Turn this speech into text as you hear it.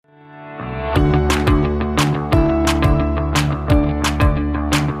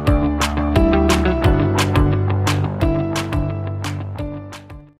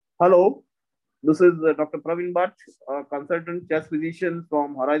Hello, this is Dr. Praveen Bhat, a consultant chest physician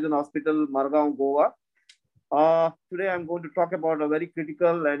from Horizon Hospital, Margao, Goa. Today I'm going to talk about a very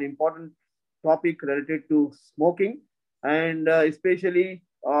critical and important topic related to smoking and especially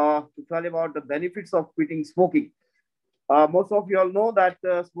to tell about the benefits of quitting smoking. Most of you all know that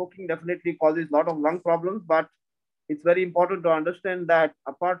smoking definitely causes a lot of lung problems, but it's very important to understand that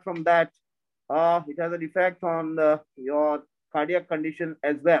apart from that, it has an effect on your cardiac condition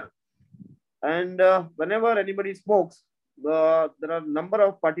as well. And whenever anybody smokes, there are a number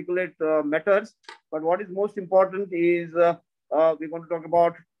of particulate matters, but what is most important is we're going to talk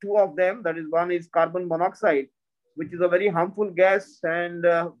about two of them. That is, one is carbon monoxide, which is a very harmful gas, and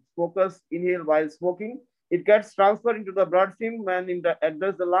smokers inhale while smoking. It gets transferred into the bloodstream when it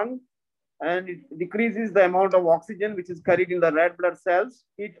enters the lung, and it decreases the amount of oxygen which is carried in the red blood cells.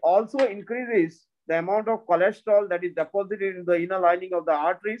 It also increases the amount of cholesterol that is deposited in the inner lining of the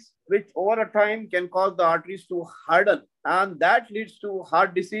arteries, which over a time can cause the arteries to harden. And that leads to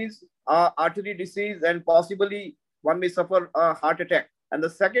heart disease, artery disease, and possibly one may suffer a heart attack. And the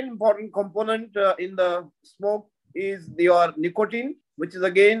second important component in the smoke is your nicotine, which is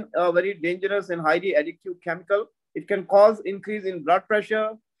again a very dangerous and highly addictive chemical. It can cause increase in blood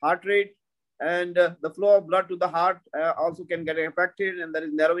pressure, heart rate, and the flow of blood to the heart also can get affected, and there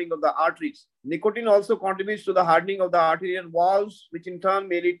is narrowing of the arteries. Nicotine also contributes to the hardening of the arterial walls, which in turn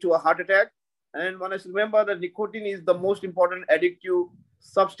may lead to a heart attack. And one has to remember that nicotine is the most important addictive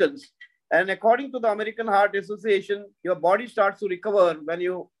substance. And according to the American Heart Association, your body starts to recover when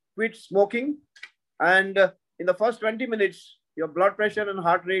you quit smoking. And in the first 20 minutes, your blood pressure and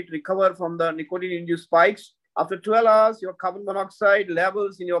heart rate recover from the nicotine-induced spikes. After 12 hours, your carbon monoxide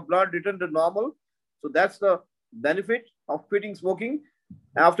levels in your blood return to normal. So that's the benefit of quitting smoking.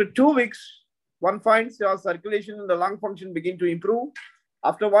 After 2 weeks, one finds your circulation and the lung function begin to improve.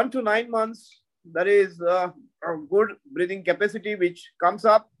 After 1 to 9 months, there is a good breathing capacity which comes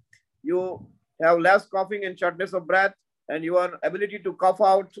up. You have less coughing and shortness of breath, and your ability to cough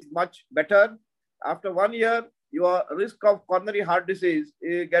out is much better. After 1 year, your risk of coronary heart disease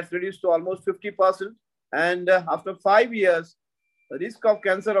gets reduced to almost 50%. And after 5 years, the risk of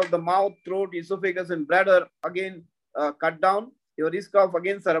cancer of the mouth, throat, esophagus, and bladder again cut down. Your risk of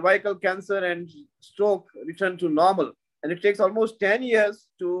again cervical cancer and stroke return to normal. And it takes almost 10 years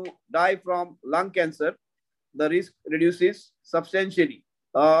to die from lung cancer. The risk reduces substantially.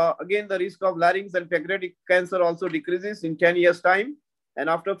 Again, the risk of larynx and pancreatic cancer also decreases in 10 years' time. And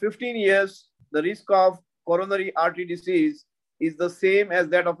after 15 years, the risk of coronary artery disease is the same as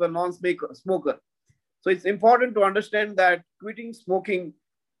that of a non-smoker. So it's important to understand that quitting smoking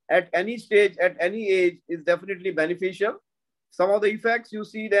at any stage, at any age, is definitely beneficial. Some of the effects you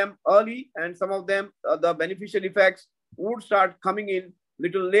see them early, and some of them, the beneficial effects would start coming in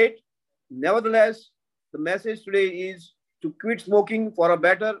little late. Nevertheless, the message today is to quit smoking for a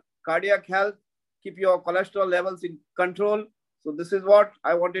better cardiac health, keep your cholesterol levels in control. So this is what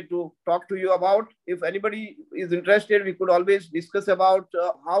I wanted to talk to you about. If anybody is interested, we could always discuss about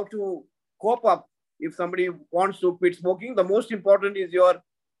how to cope up if somebody wants to quit smoking. The most important is your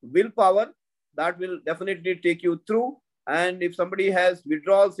willpower. That will definitely take you through. And if somebody has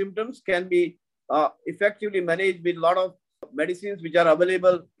withdrawal symptoms, can be effectively managed with a lot of medicines which are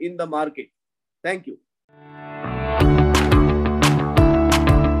available in the market. Thank you.